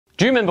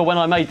Do you remember when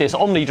I made this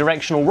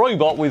omnidirectional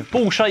robot with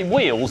ball-shaped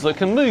wheels that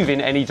can move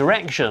in any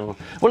direction?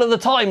 Well, at the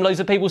time, loads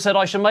of people said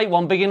I should make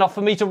one big enough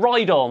for me to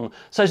ride on.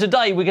 So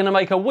today we're going to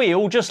make a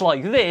wheel just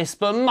like this,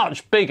 but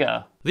much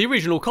bigger. The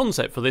original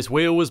concept for this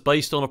wheel was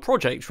based on a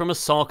project from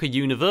Osaka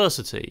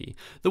University.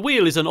 The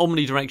wheel is an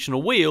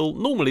omnidirectional wheel.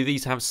 Normally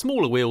these have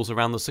smaller wheels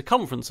around the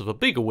circumference of a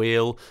bigger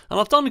wheel, and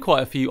I've done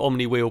quite a few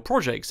omni wheel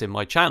projects in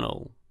my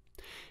channel.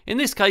 In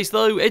this case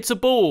though, it's a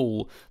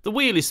ball. The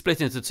wheel is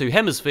split into two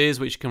hemispheres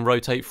which can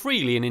rotate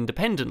freely and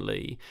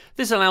independently.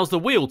 This allows the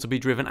wheel to be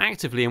driven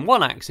actively in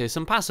one axis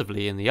and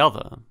passively in the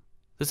other.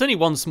 There's only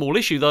one small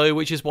issue though,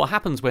 which is what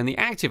happens when the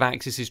active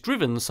axis is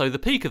driven so the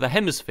peak of the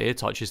hemisphere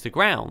touches the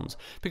ground,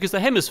 because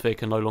the hemisphere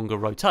can no longer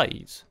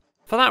rotate.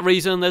 For that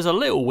reason, there's a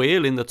little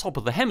wheel in the top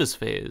of the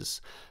hemispheres.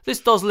 This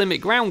does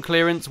limit ground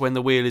clearance when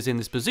the wheel is in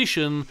this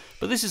position,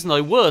 but this is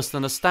no worse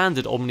than a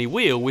standard omni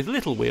wheel with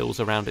little wheels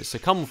around its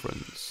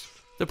circumference.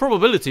 The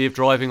probability of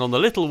driving on the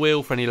little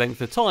wheel for any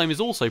length of time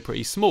is also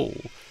pretty small,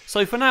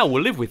 so for now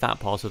we'll live with that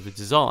part of the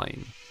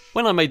design.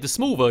 When I made the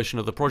small version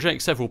of the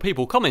project, several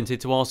people commented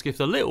to ask if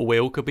the little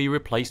wheel could be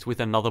replaced with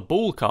another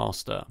ball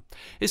caster.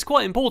 It's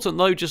quite important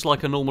though, just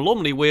like a normal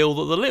omni wheel,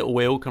 that the little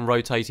wheel can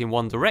rotate in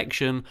one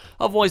direction,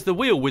 otherwise the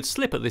wheel would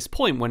slip at this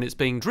point when it's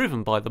being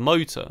driven by the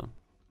motor.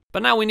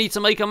 But now we need to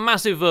make a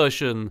massive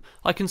version.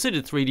 I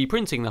considered 3D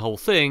printing the whole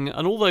thing,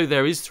 and although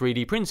there is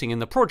 3D printing in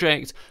the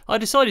project, I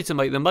decided to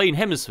make the main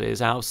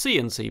hemispheres out of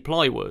CNC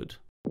plywood.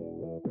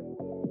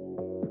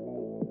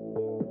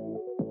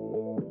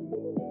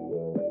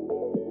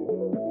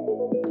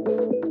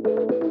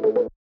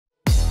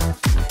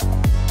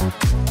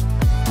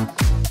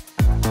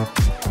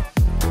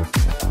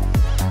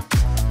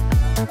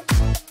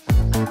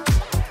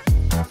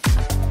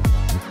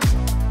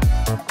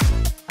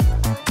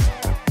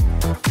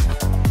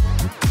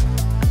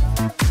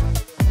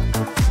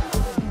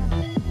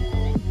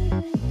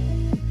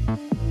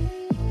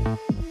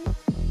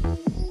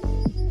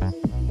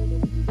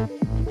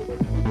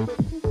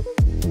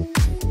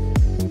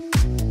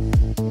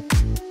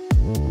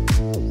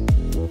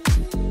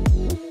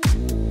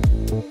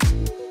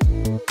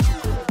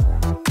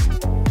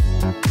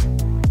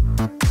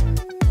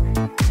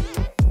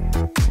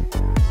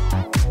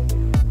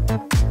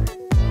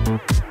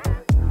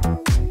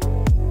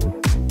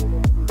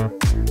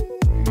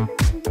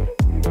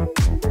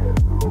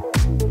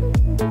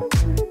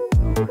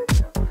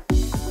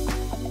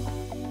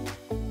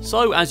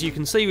 So as you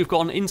can see, we've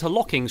got an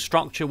interlocking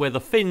structure where the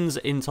fins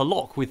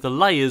interlock with the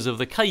layers of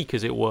the cake,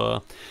 as it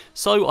were.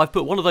 So I've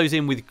put one of those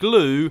in with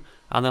glue,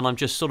 and then I'm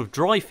just sort of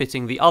dry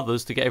fitting the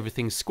others to get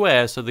everything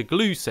square so the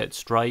glue's set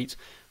straight,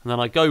 and then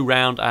I go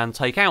round and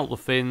take out the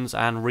fins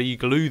and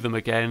re-glue them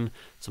again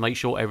to make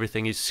sure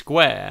everything is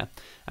square.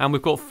 And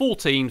we've got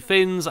 14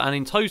 fins, and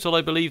in total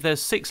I believe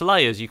there's 6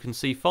 layers. You can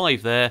see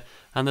 5 there,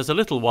 and there's a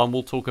little one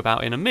we'll talk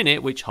about in a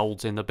minute which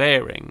holds in the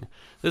bearing.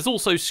 There's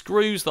also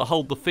screws that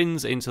hold the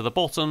fins into the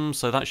bottom,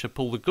 so that should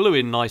pull the glue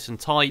in nice and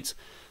tight,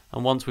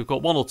 and once we've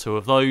got 1 or 2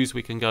 of those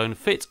we can go and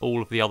fit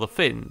all of the other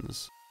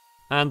fins.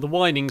 And the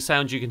whining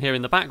sound you can hear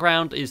in the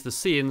background is the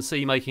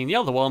CNC making the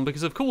other one,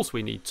 because of course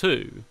we need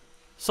 2.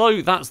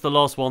 So that's the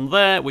last one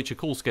there, which of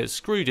course gets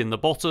screwed in the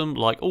bottom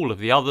like all of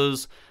the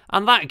others,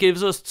 and that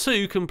gives us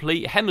 2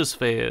 complete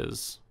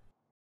hemispheres.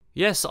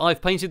 Yes,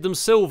 I've painted them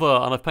silver,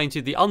 and I've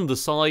painted the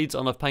undersides,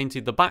 and I've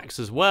painted the backs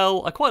as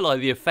well. I quite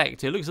like the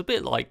effect. It looks a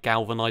bit like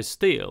galvanised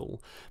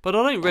steel. But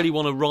I don't really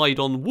want to ride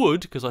on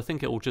wood, because I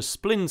think it will just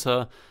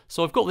splinter.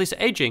 So I've got this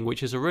edging,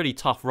 which is a really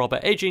tough rubber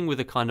edging with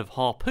a kind of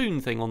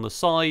harpoon thing on the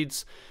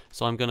sides.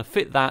 So I'm going to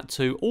fit that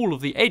to all of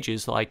the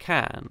edges that I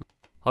can.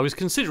 I was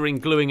considering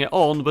gluing it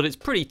on, but it's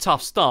pretty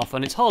tough stuff,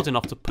 and it's hard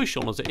enough to push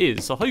on as it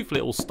is, so hopefully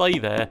it will stay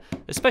there,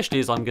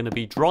 especially as I'm going to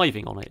be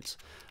driving on it.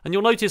 And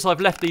you'll notice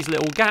I've left these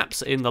little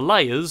gaps in the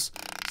layers,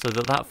 so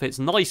that fits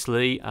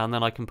nicely, and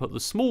then I can put the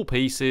small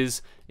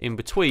pieces in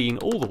between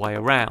all the way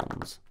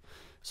around.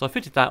 So I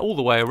fitted that all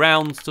the way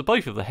around to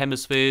both of the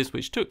hemispheres,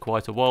 which took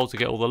quite a while to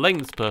get all the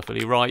lengths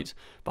perfectly right,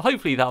 but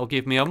hopefully that will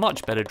give me a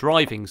much better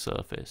driving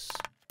surface.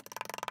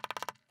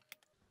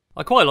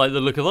 I quite like the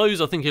look of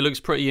those. I think it looks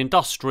pretty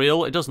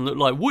industrial. It doesn't look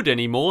like wood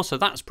anymore, so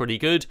that's pretty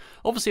good.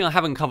 Obviously I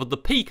haven't covered the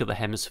peak of the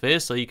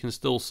hemisphere, so you can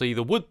still see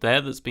the wood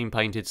there that's been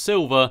painted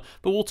silver,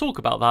 but we'll talk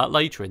about that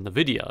later in the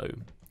video.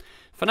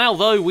 For now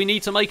though, we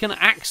need to make an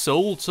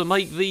axle to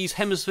make these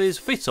hemispheres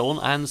fit on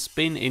and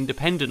spin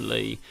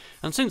independently.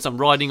 And since I'm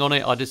riding on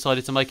it, I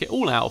decided to make it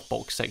all out of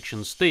box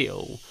section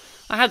steel.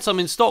 I had some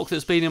in stock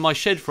that's been in my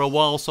shed for a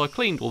while, so I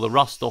cleaned all the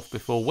rust off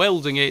before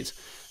welding it.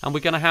 And we're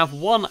going to have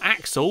 1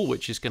 axle,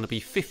 which is going to be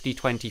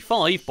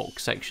 50-25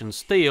 box section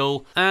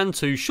steel, and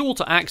 2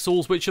 shorter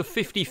axles, which are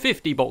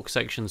 50-50 box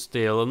section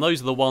steel, and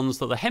those are the ones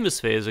that the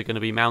hemispheres are going to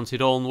be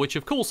mounted on, which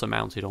of course are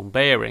mounted on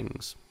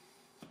bearings.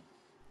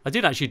 I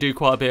did actually do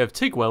quite a bit of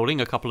TIG welding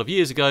a couple of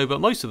years ago,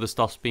 but most of the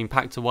stuff's been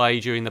packed away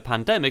during the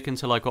pandemic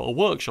until I got a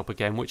workshop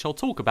again, which I'll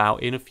talk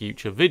about in a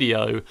future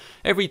video.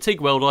 Every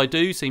TIG weld I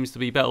do seems to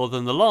be better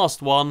than the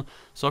last one,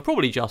 so I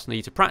probably just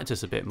need to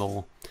practice a bit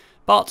more.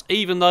 But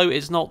even though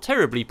it's not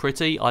terribly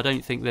pretty, I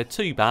don't think they're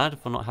too bad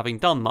for not having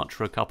done much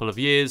for a couple of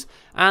years,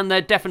 and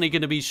they're definitely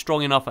going to be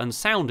strong enough and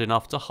sound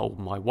enough to hold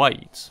my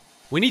weight.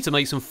 We need to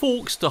make some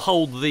forks to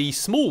hold the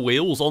small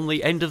wheels on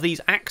the end of these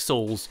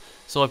axles,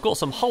 so I've got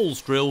some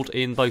holes drilled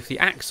in both the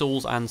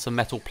axles and some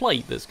metal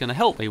plate that's going to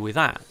help me with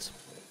that.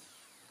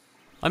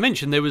 I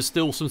mentioned there was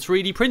still some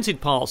 3D printed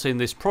parts in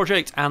this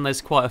project, and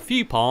there's quite a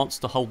few parts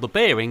to hold the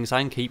bearings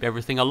and keep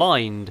everything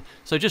aligned.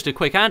 So just a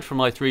quick ad from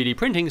my 3D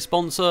printing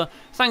sponsor,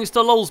 thanks to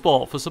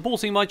Lolsbot for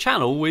supporting my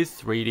channel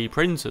with 3D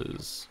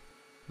printers.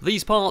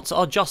 These parts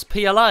are just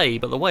PLA,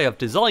 but the way I've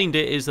designed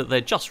it is that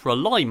they're just for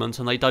alignment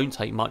and they don't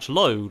take much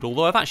load,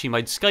 although I've actually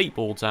made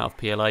skateboards out of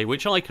PLA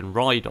which I can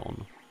ride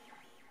on.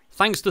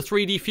 Thanks to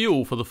 3D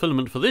Fuel for the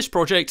filament for this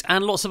project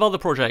and lots of other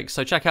projects,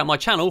 so check out my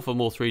channel for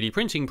more 3D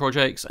printing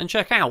projects and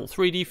check out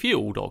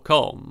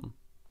 3dfuel.com.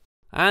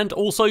 And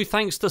also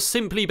thanks to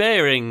Simply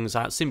Bearings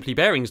at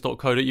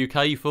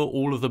simplybearings.co.uk for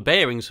all of the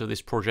bearings for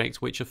this project,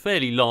 which are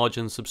fairly large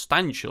and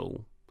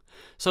substantial.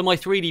 So my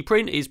 3D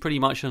print is pretty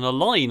much an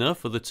aligner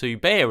for the two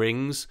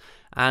bearings,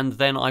 and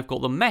then I've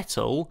got the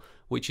metal,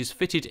 which is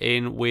fitted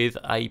in with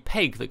a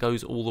peg that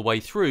goes all the way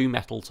through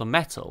metal to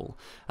metal.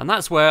 And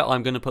that's where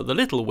I'm going to put the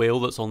little wheel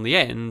that's on the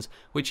end,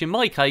 which in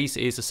my case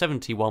is a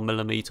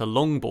 71mm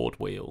longboard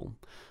wheel.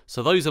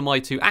 So those are my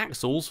two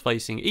axles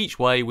facing each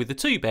way with the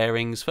two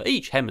bearings for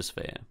each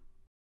hemisphere.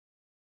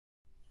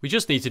 We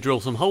just need to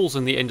drill some holes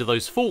in the end of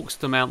those forks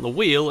to mount the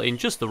wheel in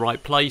just the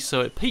right place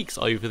so it peaks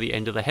over the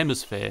end of the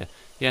hemisphere.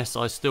 Yes,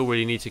 I still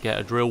really need to get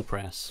a drill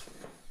press.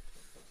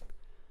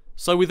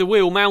 So with the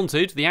wheel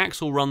mounted, the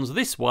axle runs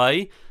this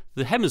way,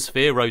 the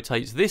hemisphere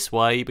rotates this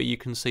way, but you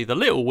can see the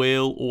little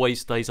wheel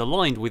always stays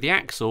aligned with the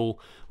axle,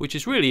 which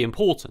is really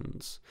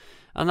important.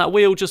 And that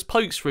wheel just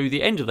pokes through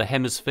the end of the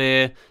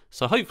hemisphere,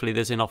 so hopefully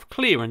there's enough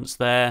clearance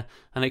there,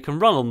 and it can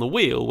run on the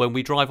wheel when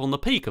we drive on the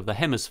peak of the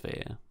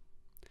hemisphere.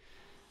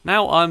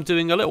 Now I'm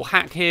doing a little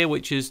hack here,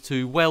 which is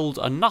to weld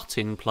a nut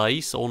in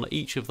place on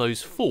each of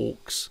those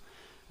forks.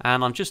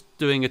 And I'm just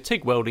doing a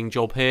TIG welding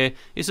job here.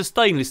 It's a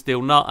stainless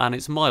steel nut and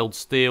it's mild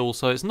steel,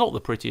 so it's not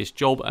the prettiest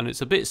job and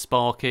it's a bit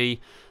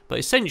sparky. But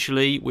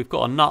essentially we've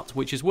got a nut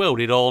which is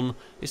welded on.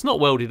 It's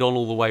not welded on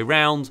all the way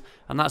round,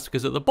 and that's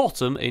because at the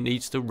bottom it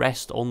needs to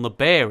rest on the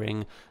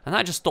bearing, and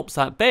that just stops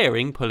that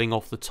bearing pulling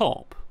off the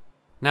top.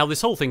 Now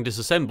this whole thing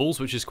disassembles,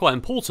 which is quite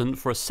important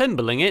for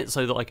assembling it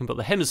so that I can put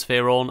the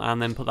hemisphere on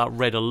and then put that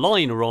red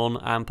aligner on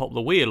and pop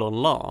the wheel on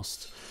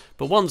last.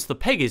 But once the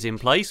peg is in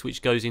place,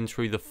 which goes in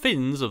through the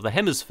fins of the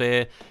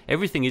hemisphere,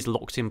 everything is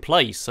locked in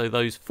place. So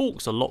those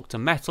forks are locked to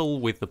metal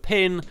with the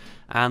pin,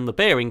 and the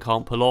bearing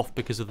can't pull off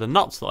because of the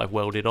nuts that I've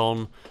welded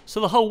on,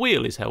 so the whole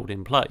wheel is held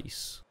in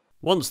place.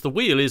 Once the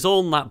wheel is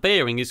on, that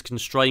bearing is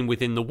constrained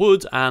within the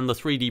wood and the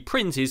 3D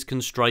print is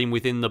constrained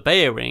within the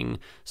bearing.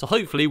 So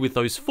hopefully with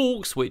those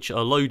forks, which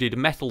are loaded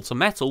metal to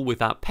metal with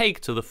that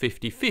peg to the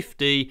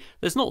 50-50,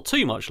 there's not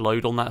too much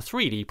load on that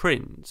 3D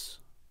print.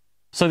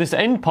 So this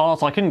end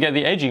part I couldn't get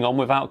the edging on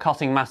without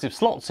cutting massive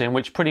slots in,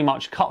 which pretty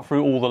much cut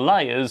through all the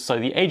layers so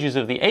the edges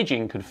of the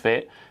edging could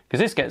fit, because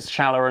this gets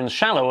shallower and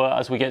shallower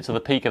as we get to the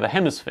peak of the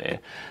hemisphere.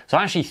 So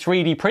I actually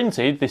 3D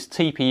printed this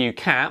TPU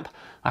cap.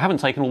 I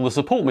haven't taken all the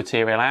support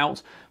material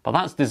out, but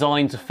that's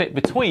designed to fit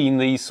between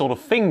these sort of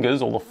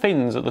fingers, or the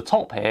fins at the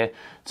top here,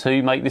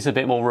 to make this a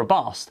bit more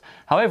robust.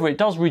 However, it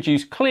does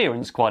reduce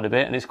clearance quite a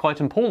bit, and it's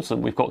quite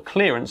important we've got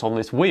clearance on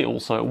this wheel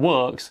so it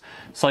works.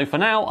 So for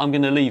now, I'm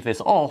going to leave this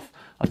off.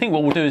 I think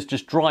what we'll do is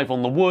just drive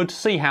on the wood,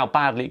 see how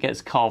badly it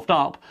gets carved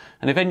up,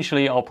 and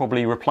eventually I'll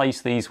probably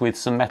replace these with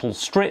some metal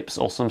strips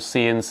or some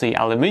CNC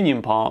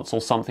aluminium parts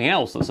or something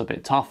else that's a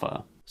bit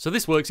tougher. So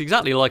this works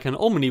exactly like an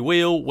omni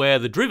wheel, where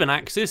the driven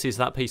axis is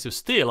that piece of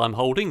steel I'm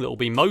holding that will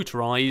be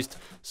motorised.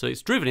 So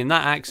it's driven in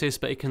that axis,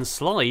 but it can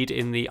slide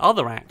in the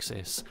other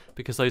axis,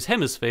 because those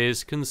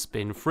hemispheres can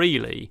spin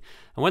freely.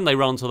 And when they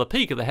run to the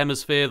peak of the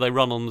hemisphere, they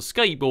run on the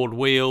skateboard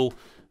wheel,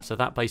 so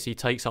that basically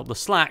takes up the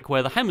slack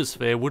where the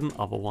hemisphere wouldn't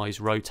otherwise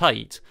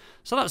rotate.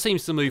 So that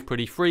seems to move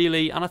pretty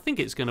freely, and I think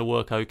it's going to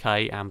work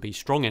okay and be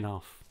strong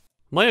enough.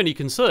 My only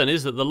concern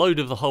is that the load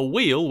of the whole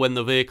wheel, when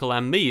the vehicle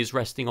and me is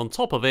resting on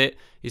top of it,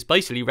 is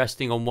basically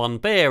resting on one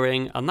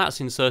bearing, and that's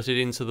inserted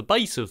into the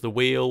base of the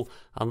wheel,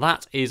 and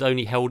that is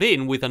only held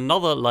in with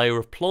another layer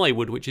of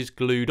plywood which is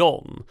glued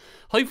on.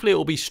 Hopefully it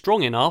will be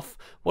strong enough.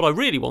 What I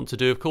really want to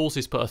do, of course,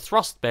 is put a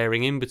thrust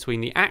bearing in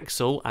between the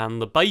axle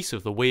and the base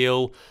of the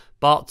wheel,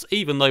 but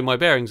even though my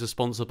bearings are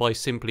sponsored by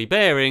Simply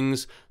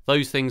Bearings,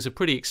 those things are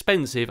pretty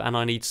expensive and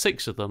I need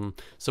 6 of them.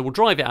 So we'll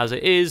drive it as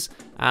it is,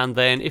 and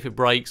then if it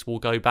breaks, we'll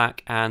go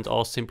back and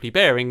ask Simply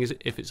Bearings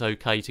if it's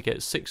okay to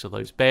get 6 of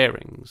those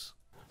bearings.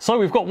 So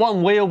we've got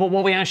one wheel, but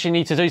what we actually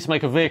need to do to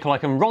make a vehicle I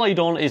can ride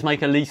on is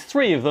make at least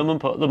 3 of them and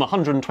put them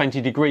 120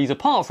 degrees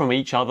apart from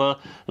each other,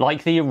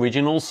 like the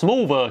original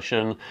small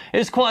version.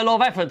 It's quite a lot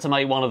of effort to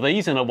make one of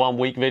these in a 1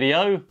 week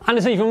video, and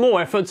it's even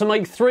more effort to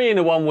make 3 in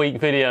a 1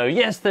 week video.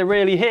 Yes, they're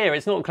really here,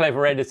 it's not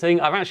clever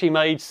editing. I've actually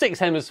made 6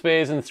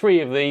 hemispheres and 3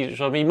 of these, which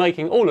I've been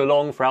making all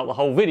along throughout the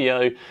whole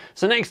video,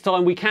 so next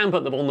time we can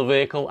put them on the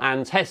vehicle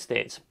and test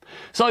it.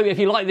 So if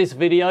you like this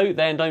video,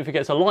 then don't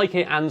forget to like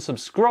it and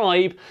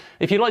subscribe.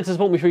 If you'd like to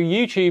support me through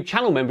YouTube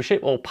channel membership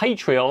or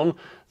Patreon,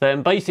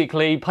 then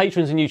basically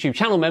patrons and YouTube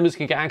channel members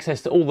can get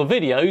access to all the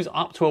videos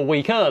up to a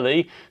week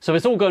early. So if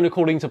it's all going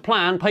according to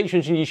plan,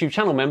 patrons and YouTube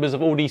channel members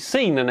have already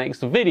seen the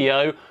next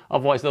video,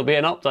 otherwise there'll be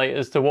an update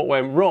as to what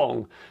went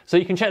wrong. So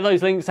you can check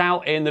those links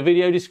out in the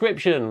video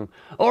description.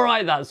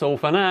 Alright, that's all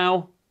for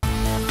now.